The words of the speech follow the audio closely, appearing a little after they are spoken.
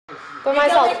Põe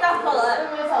mais alto. Está a falar.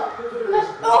 Põe mais alto. Mas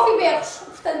eu ouvi berros,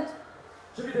 portanto.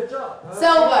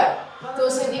 Sober. Estou a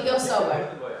sentir que é o sober.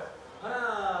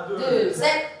 2,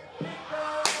 7.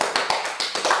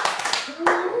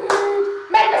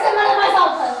 Merda, essa merda mais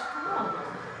alta.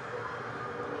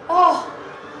 Oh.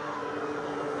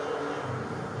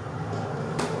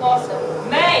 Nossa.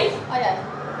 Meio. Olha.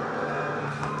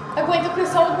 Aguenta,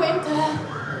 coração, aguenta.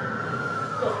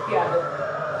 Estou arrepiada.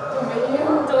 Também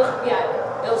eu. Estou arrepiada.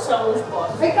 Eles são os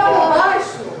bosses. Vem cá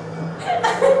abaixo.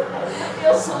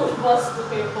 Eles são os bosses do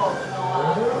K-pop, não há.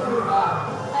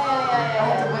 Ai, ai, ai,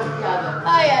 ai. Estou bem arrepiada.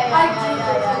 Ai, ai, ai, ai,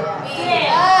 ai, ai, ai.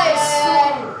 Ai, ai,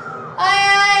 ai, ai,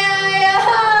 ai,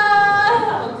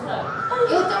 ai.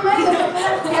 Eu também, eu estou bem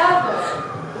arrepiada.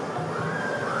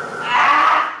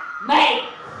 Meio.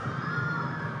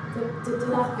 Estou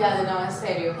toda arrepiada, não, é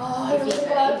sério. Ai, eu vou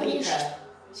falar para isto.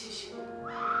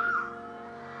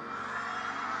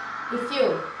 E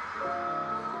fio?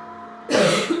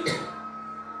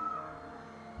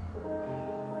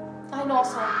 Ai,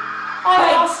 nossa.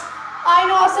 Ai, nossa. Ai,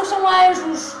 nossa, eles são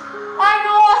anjos. Ai,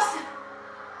 nossa.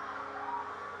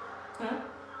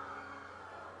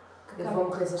 Eu vou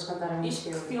morrer se eles cantarem Isto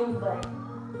isto. filme bem.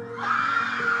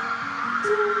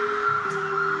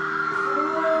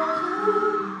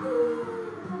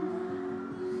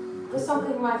 Foi só um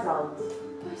bocadinho mais alto.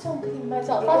 Vai só um bocadinho mais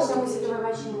alto. Faz Faz a música bem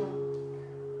baixinho.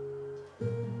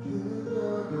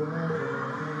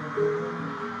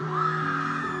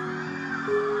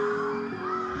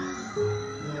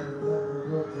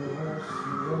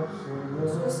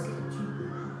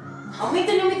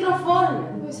 Aumenta-lhe o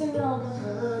microfone! Vai ser nada.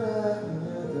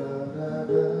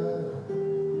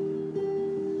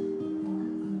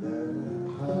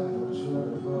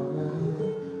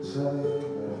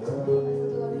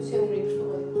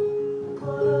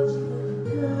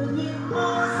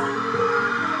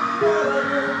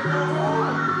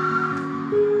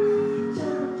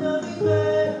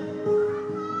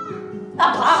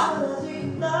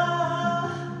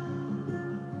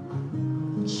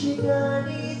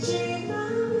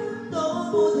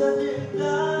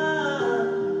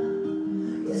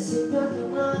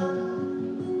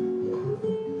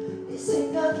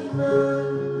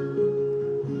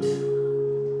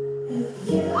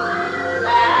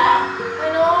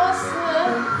 Ai, nossa!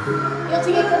 Eu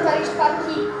tinha que cantar isto para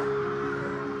aqui.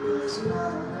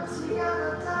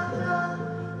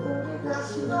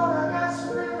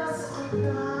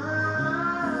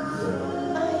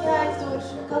 Ai, ai, que dor.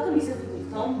 Aquela camisa ficou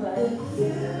tão bem.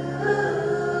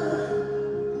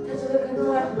 Estás a ver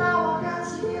cantar?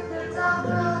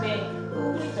 Bem,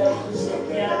 gostei,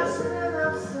 piada.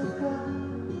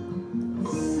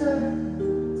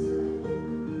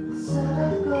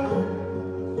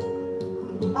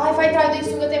 Ai, vai entrar daí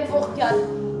segundo até me vou arrepiar.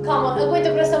 Calma, aguenta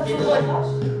o coração, por favor.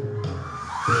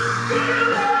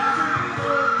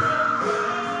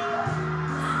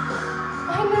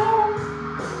 Ai, não.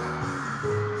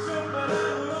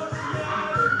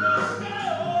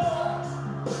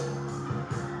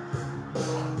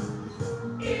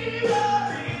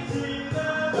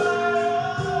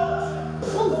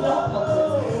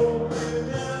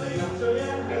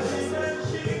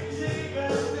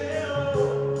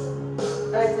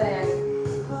 Ai, tem.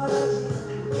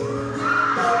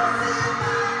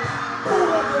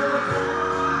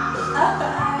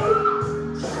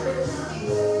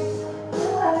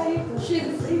 Cheio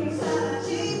de frio.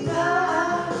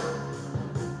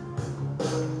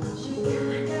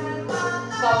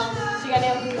 Vamos, chega nem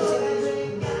ao fim do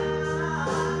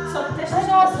Só que tens Ai,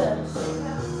 nossa.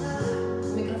 O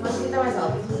microfone aqui está mais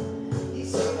alto.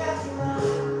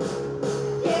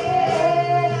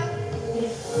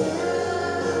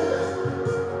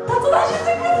 Está toda a gente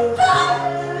a cantar.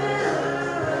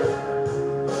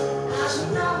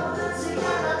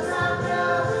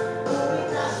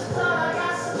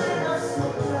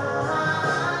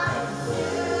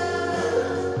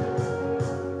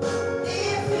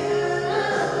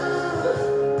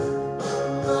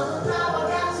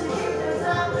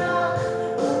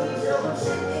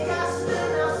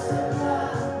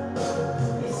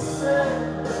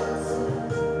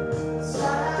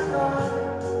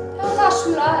 Ela está a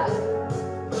chorar.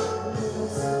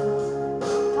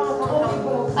 Calma, calma,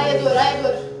 calma. Ai, a dor, ai, a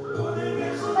dor.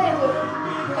 Ai, a dor.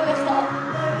 Olha só.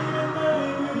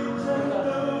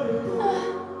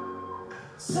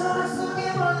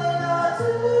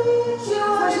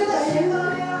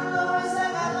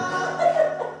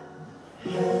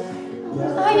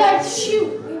 Ai, ai, chiu.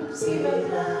 Impossível.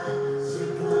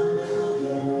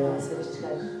 Vai ser estes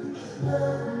gajos.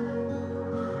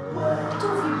 Tu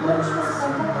vibras para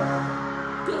cantar.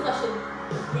 tudo acha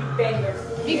Big Bangers.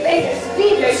 Big Bangers,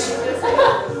 vídeos.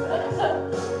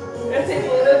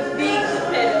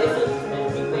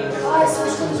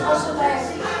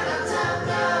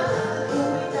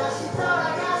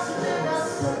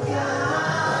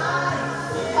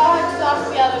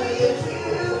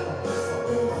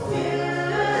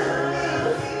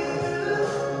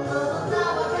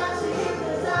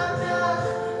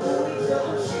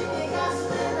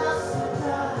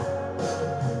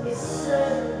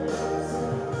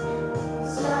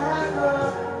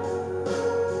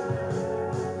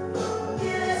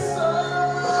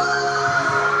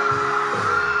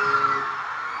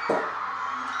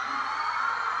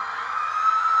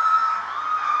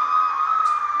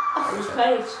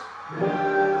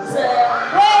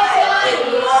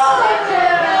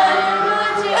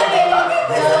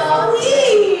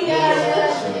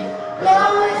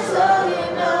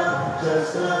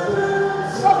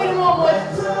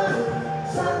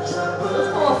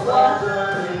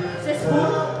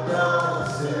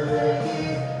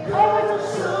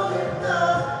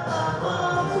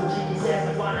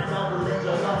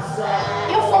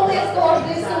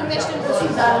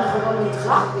 estava muito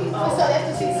rápido. Foi só, deve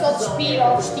ter sido só despir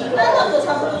ao vestir. Não, todos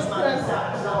estavam todos esperando.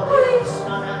 Pois.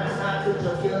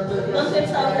 Não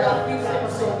temos nada a ver ao vivo sem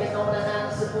pessoa.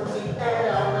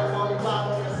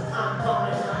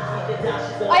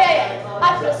 Ai, ai, ai.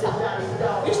 Ai, coração.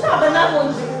 Isto está a abanar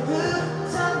muito.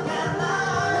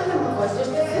 Vocês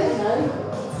têm Fernando.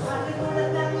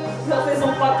 Ele fez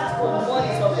um pacto com o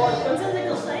demónio, só pode. Quantos anos é que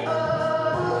eles têm?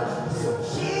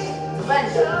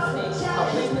 Banda.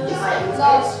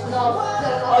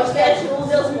 Aos 10, um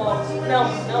deles morre. Não.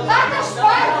 Vai na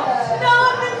espada!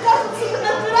 Não, é mesmo caso de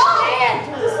supernatural.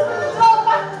 Do supernatural,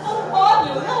 pacto com o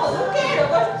demónio. Não, eu não quero. Eu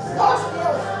gosto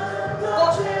deles.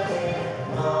 Gosto. E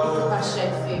tu estás cheio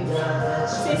de filhos.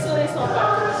 Censurem só a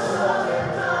parte do demónio.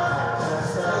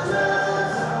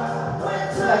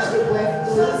 Tu vais ter o F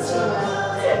tudo em cima.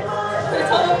 Eu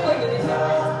só não ponho na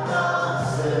internet.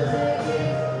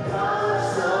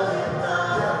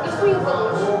 Isto foi o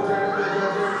valor.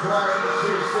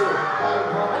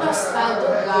 Olha o style do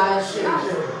gajo.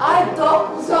 Ai,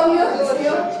 topos, oh meu Deus.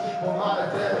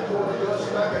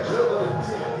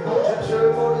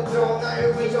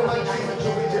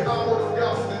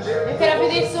 Eu quero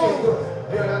aprender som.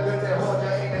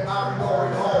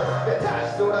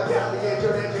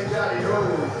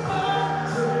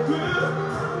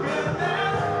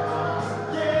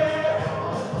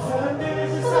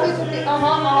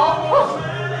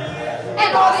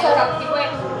 É nossa! Tipo, é.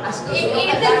 Acho que E eu a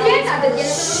Tatiana também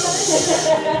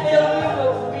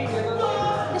Eu vi o vídeo.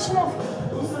 Deixa-me ouvir.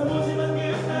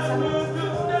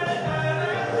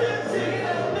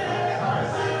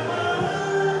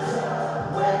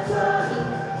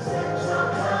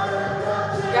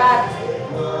 Gato.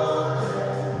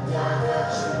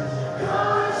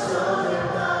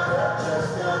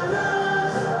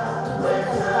 Tudo a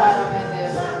cantar, meu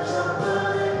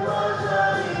Deus.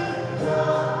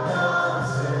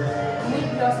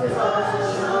 Muito melhor ser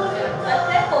jovem.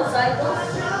 Até pousar, então,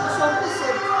 só um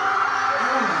concerto.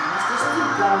 Mas tens de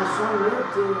gajo, oh meu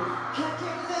Deus.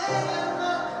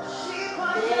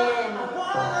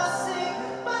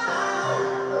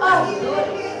 Ai,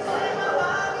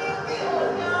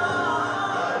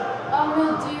 oh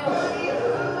meu Deus.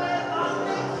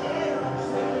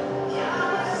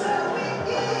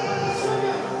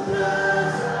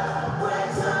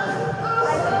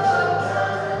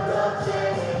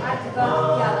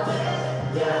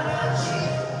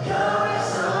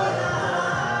 Ai, que piada.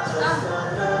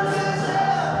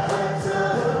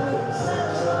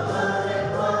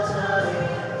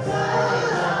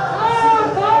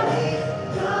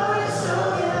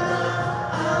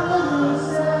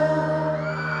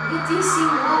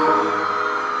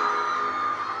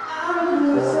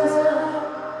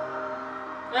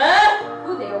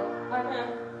 Fudeu.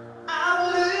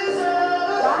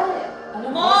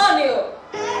 Demônio!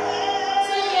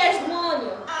 Sim, és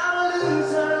demônio!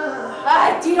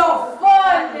 Ai, tira o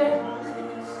fone!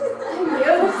 Ai,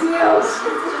 meu Deus!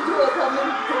 Duas ao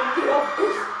mesmo tempo, tirou.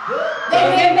 Bem,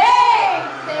 bem, bem!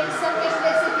 Tem que ser que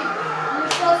deve ser tipo.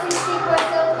 Nos próximos 5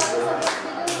 anos ele vai pensar que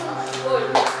Oi.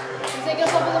 dizer que eu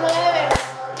só fiz uma galera merda.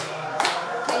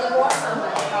 Ainda vou à samba,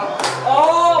 calma.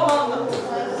 Oh, mama!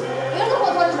 Eu não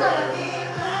controlo nada.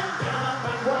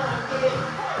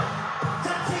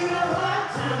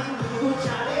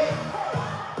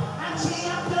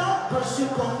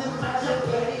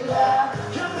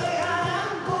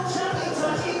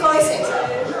 Com licença.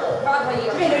 Vai aí.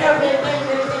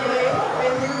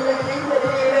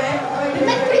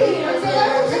 Mas primeiro, mas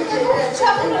agora não sei que eu vou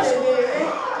fechar com meus.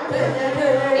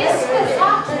 Esse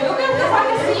pesado, eu quero gravar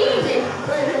assim.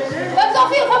 Vamos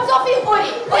ao fio,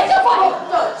 Uri. Oi, teu pai.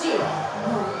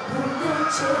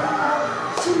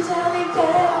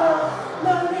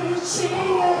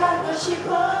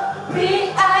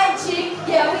 B.I.G.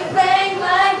 Yeah, we bang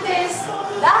like this.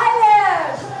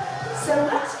 Liar. So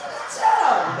much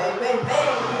better. Bang, bang,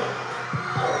 bang.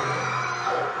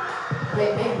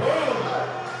 Bang, bang, bang.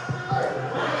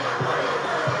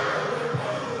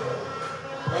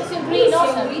 Esse Uri,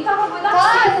 nossa. Uri tava muito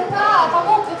Tá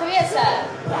bom com a cabeça.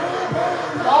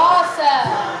 Nossa.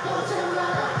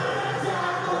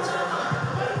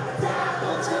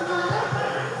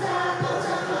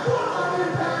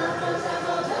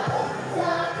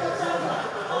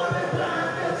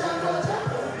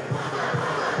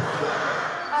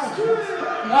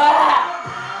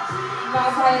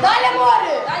 Vai. Dá-lhe, amor.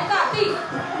 Dai, tá, fi.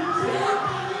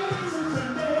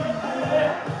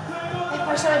 É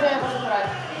paixão, é bem, vou chorar.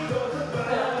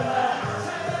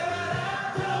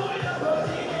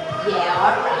 Yeah,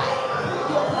 alright.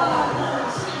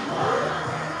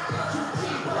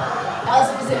 Elas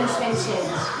a fazer uns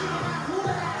fancheiros.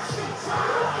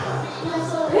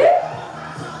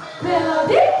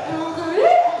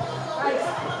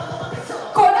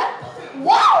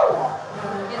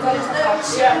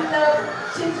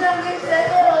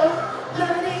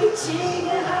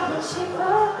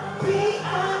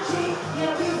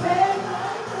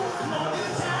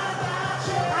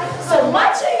 So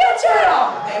much you get your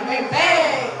own. Bang, bang,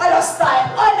 bang. Olha o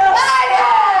style, olha o style.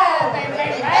 Bang,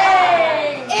 bang,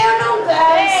 bang. Eu não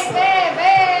danço. Bang, bang,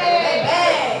 bang. Bang,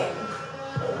 bang.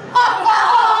 Oh, oh,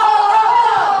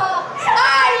 oh.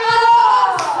 Ai,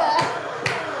 nossa.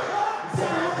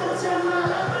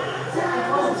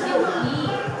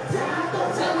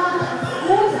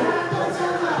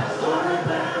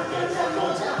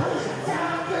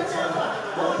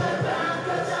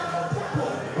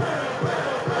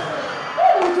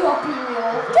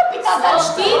 O que tá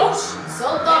dando tiros?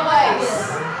 Solta o bass.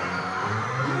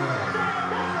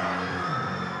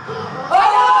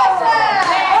 Olha essa!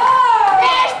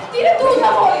 Tira tudo,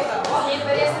 amor. Olha,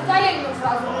 parece que cai aí nos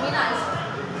vasos luminais.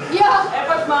 É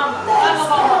para as mamas.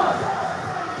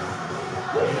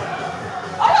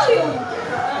 Olha ali um.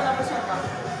 Não, para sentar.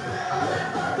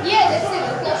 E é, deve ser,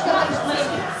 porque eles câmeras de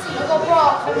cima. Eu vou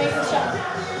para o meio do chão.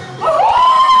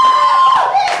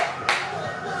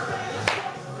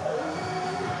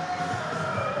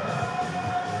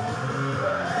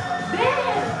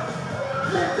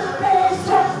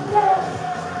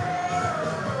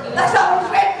 Nós estávamos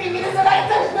bem deprimidos, agora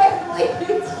estamos bem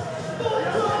felizes.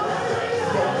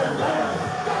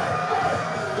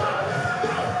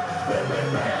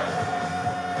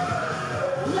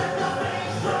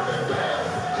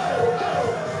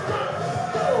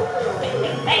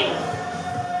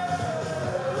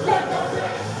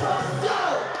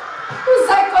 Os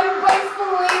icons bem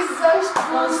felizes.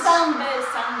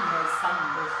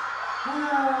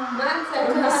 Mano, foi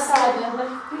cansada.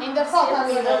 Ainda falta a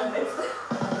vida.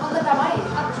 Vamos cantar mais?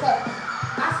 Buscar.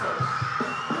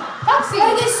 Ah, sim.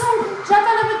 Olha esse som, já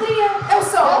está na bateria. É o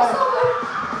som.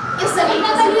 Eu sabia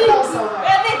que ali. era o som. É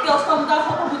daqueles que estão a mudar a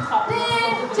roupa muito rápido.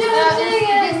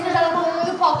 Isso já não vou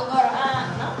no palco agora.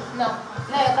 Não? Não.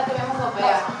 Não, ele está com a mesma roupa. É.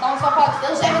 Estão só quatro.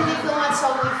 Eles devem ter filmado só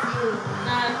o filme.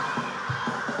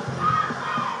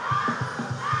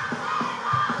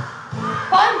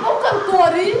 Pai, um bom cantor,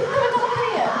 também está com a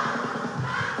bateria.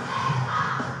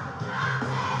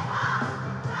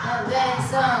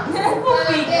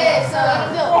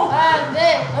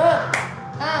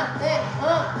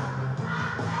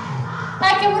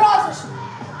 Ai, que amorosas!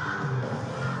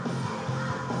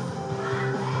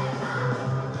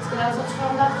 Se calhar os outros vão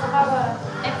mudar de roupa agora.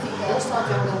 É possível. Eles estão a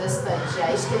ter um grande stage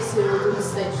já. Isto deve ser o último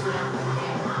stage durante muito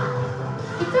tempo.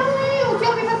 E também o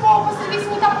t.o.p vai para o serviço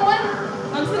muito para o ano.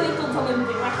 Não desfilei todos ao mesmo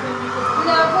tempo. Acho que foi todos.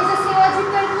 Não, pois assim eu acho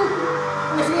que é lucro.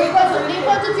 Mas enquanto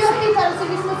o t.o.p está no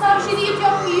serviço muito ao giro e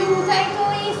o Tem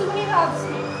estão em subunidade.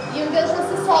 E um deles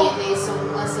lança solo. E daí são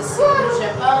lança-se no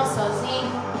Japão,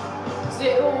 sozinho.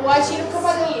 O Agiro que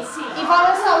vai daí, sim. E vai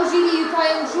lançar o Giro e o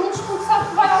Tem juntos porque sabe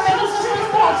que vai ao menos os dois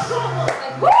separados.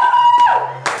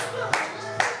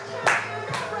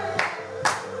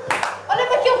 Olha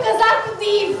para aquele casaco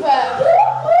diva!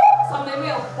 Só mesmo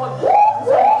ele pode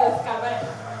usar ficar bem.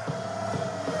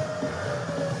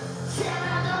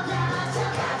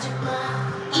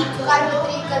 E tocar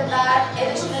bateria e cantar é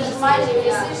das coisas mais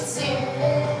difíceis de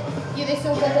sempre. E eu disse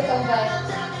um canta também.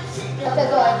 Até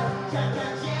dói.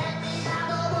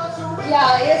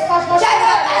 Esse faz mais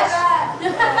chorar.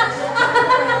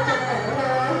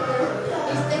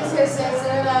 Isto tem que ser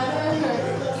censurado.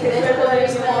 E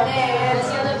depois na net.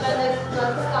 Assim é da banda que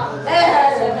nós gostávamos.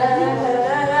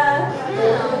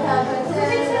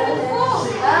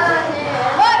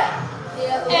 Bora!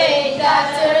 Hey,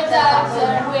 doctor,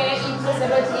 we're in the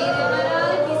batteria. Não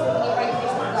é difícil, ninguém vai ver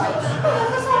os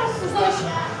gajos. Os dois.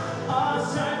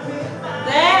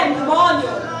 Damn,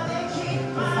 demónio!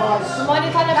 Foge. O demónio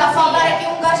está na Está a faltar bateria. aqui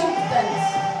um gajo importante.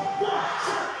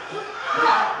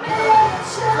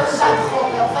 Vou mudar de roupa,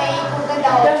 ele vem aí com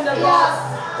gandalf.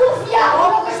 Confiar,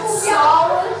 uma coisa confiar.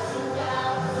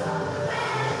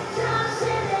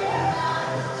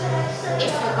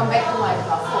 Este foi o comeback do meio,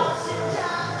 pá, foda-se.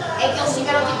 É que eles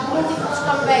tiveram tipo múltiplos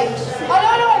comebacks.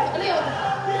 Olha.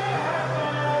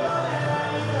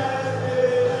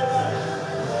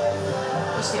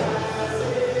 Isto é muito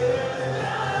difícil.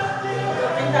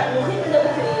 No ritmo da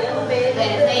bateria, no meio.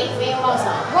 Espera, vem o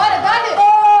mauzão. Bora, dá-lhe.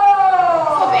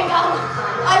 Vou pegá-lo.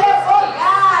 Olha o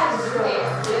gajo.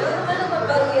 Eu não mando uma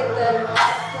paleta.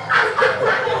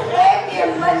 É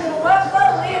mesmo, mano, uma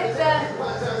paleta.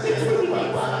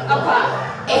 Opa!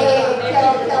 É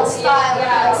aquele style,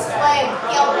 aquele swag,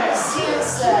 aquela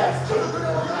presença.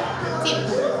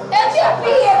 Tipo, É o t.o.p,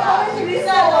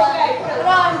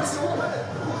 pronto.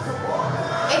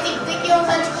 É tipo, daqui a uns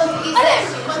anos quando quiseres,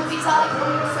 quando vis ali com o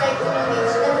meu feito, não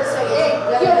dizes, não sei,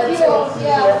 t.o.p.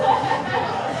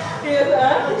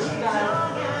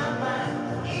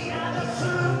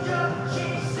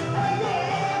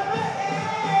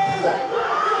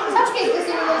 Sabes quem é que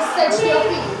tem o nome de Sete de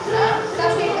t.o.p?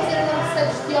 Sabes quem é que tem o nome de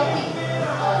Sete de t.o.p?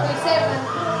 Foi Seven.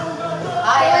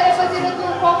 Eu era para ter outro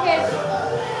nome qualquer.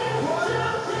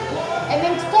 É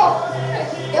mesmo de top.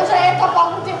 Ele já é top há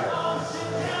algum tempo.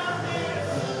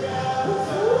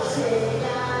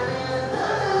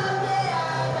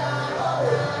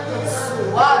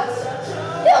 What?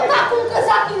 Ele está com um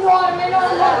casaco enorme, não é?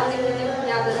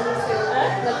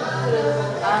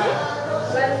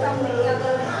 Agora está muito ligada.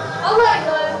 Oh,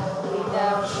 Leila!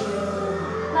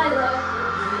 Leila!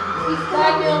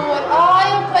 Ai, meu amor! Ai,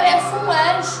 ele parece um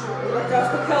anjo! Atrás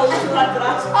com aquela luz lá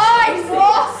atrás. Ai,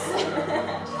 nossa!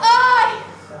 Ai!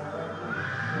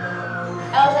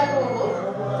 Ela já colocou?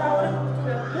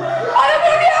 Olha o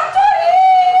meu Yatari!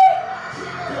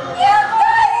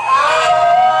 Yatari!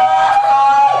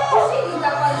 Sim, está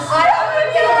quase. Olha o meu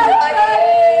Yatari!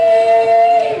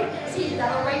 Sim,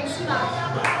 estava bem emocionado.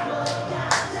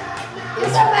 Eu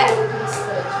também!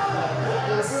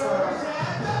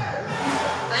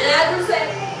 Olha, não sei.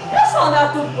 Eu só andar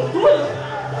tudo por tudo?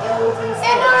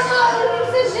 É normal,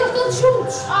 eles todos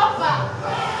juntos! Opa!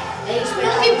 É isso Não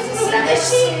tipo da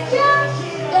Chica!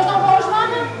 Eles não vão ajudar,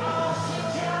 não?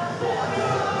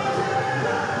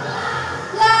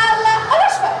 Lá, lá! Olha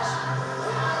as fãs!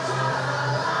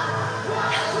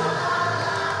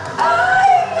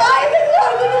 Ai, que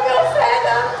gordo no meu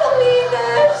fenda! Tão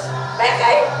lindas!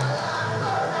 Peguei!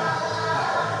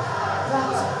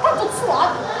 Está tudo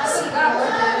suado!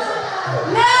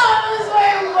 Não, não se vai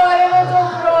embora, eu não estou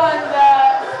pronta!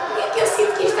 Por que é que eu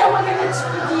sinto que isto é uma grande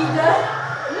despedida?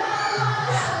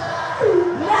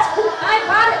 Ai,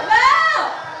 para! Não!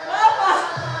 Opa!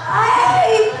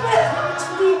 Ai, parece que me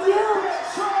despedi deles!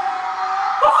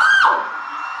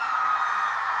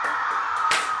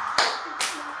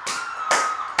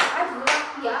 Ai, que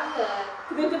piada!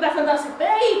 Podiam cantar Fantastic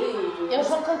Baby! Eles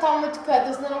vão cantar uma de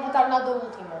cada, senão não cantaram nada da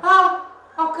última.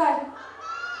 Ok.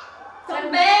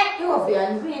 Também! Eu ouvi a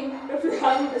bem. Eu fui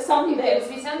só me Eu dei.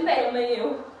 fiz também. Também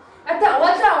eu. Então,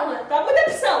 outra uma. Está muita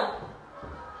pressão!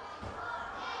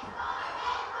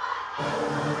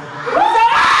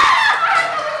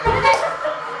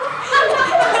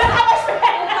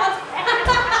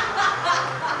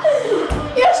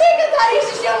 Eu cheguei a cantar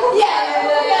isto e eu não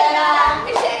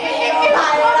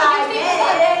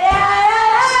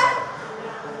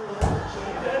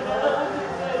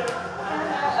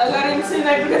Agora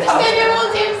emocionei porque eu estava. Isto é meu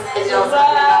último seja um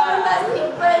fantástico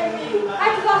para mim. Ai,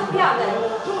 que gosto de piada!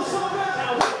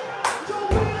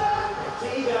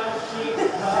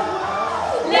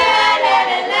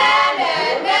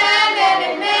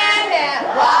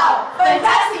 Uau,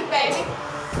 fantástico, baby.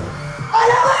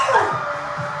 Olha, Leila.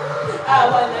 I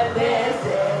wanna dance,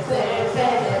 dance,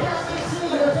 dance,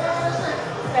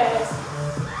 dance.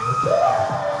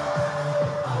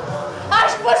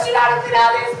 Acho que vou chorar no final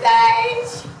desse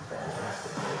stage.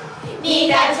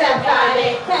 Nina Champane,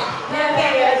 não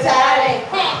quero chare.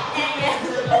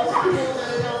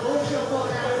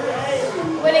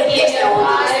 Este é o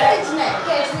último stage, né?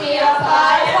 Catch me on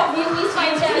fire. Eu ouvi isso em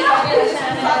janeiro.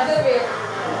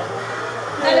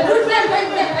 Olha, por que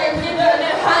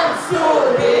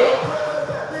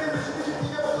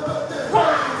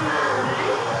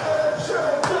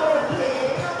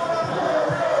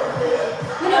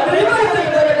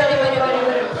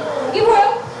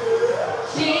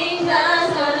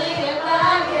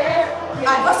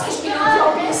Ai, vocês viram que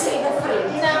eu pensei da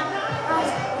frente? Não.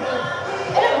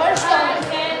 Era bom, estava.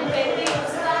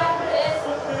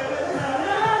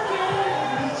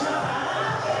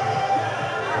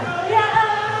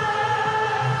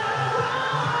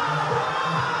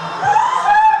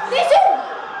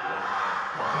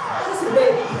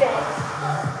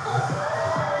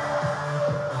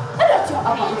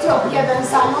 O t.o.p a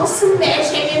dançar não se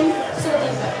mexe, é mesmo.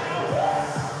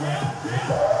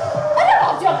 Olha lá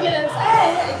o t.o.p a dançar.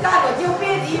 Cara, o t.o.p é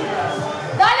diva.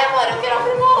 Dá-lhe, amor, eu quero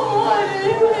ouvir o meu amor.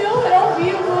 Eu quero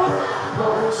ouvi-lo.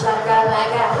 Bom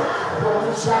chacalaga, bom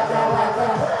chacalaga.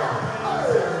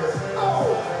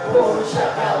 Bom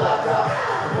chacalaga,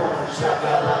 bom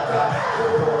chacalaga.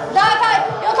 Dá,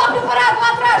 ele está preparado lá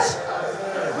atrás.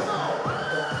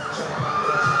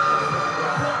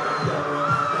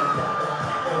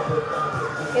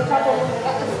 Eu já estou muito.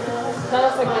 Não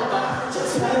sei cantar.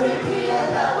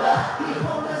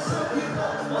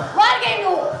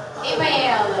 Larguem-no. E vem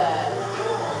ela.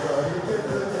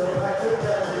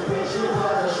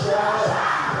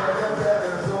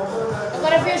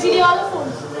 Agora vem o giri lá no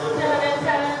fundo.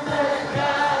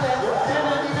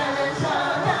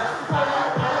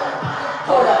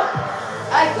 Ora,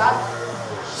 like that.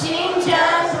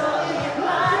 Xinjiang.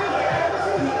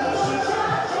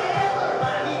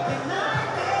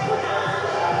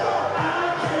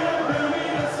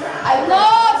 Ai,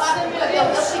 nossa, meu Deus,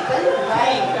 tá ficando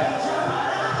bem.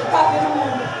 Tá vendo o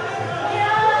mundo.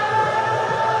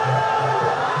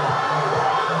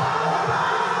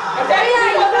 Eu quero ir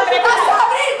aí, Tá se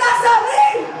abrindo, tá se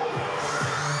abrindo.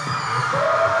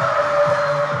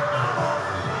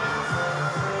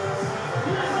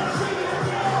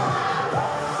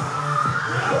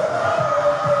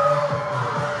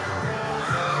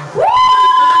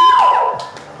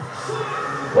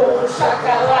 Bom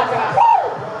chacalaca.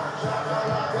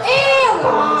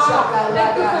 Bom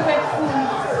chacalaca.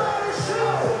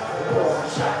 Bom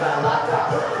chacalaca.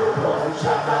 Bom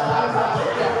chacalaca.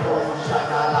 Bom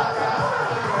chacalaca.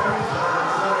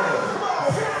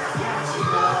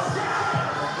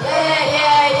 Yeah,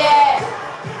 yeah, yeah.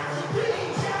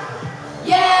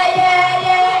 Yeah, yeah,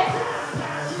 yeah.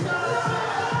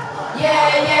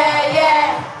 Yeah, yeah, yeah.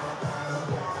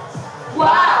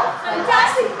 Wow,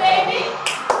 fantastic, baby.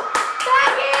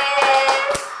 Thank you.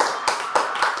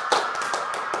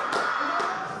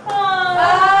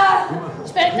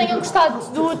 Espero que tenham gostado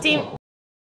do último.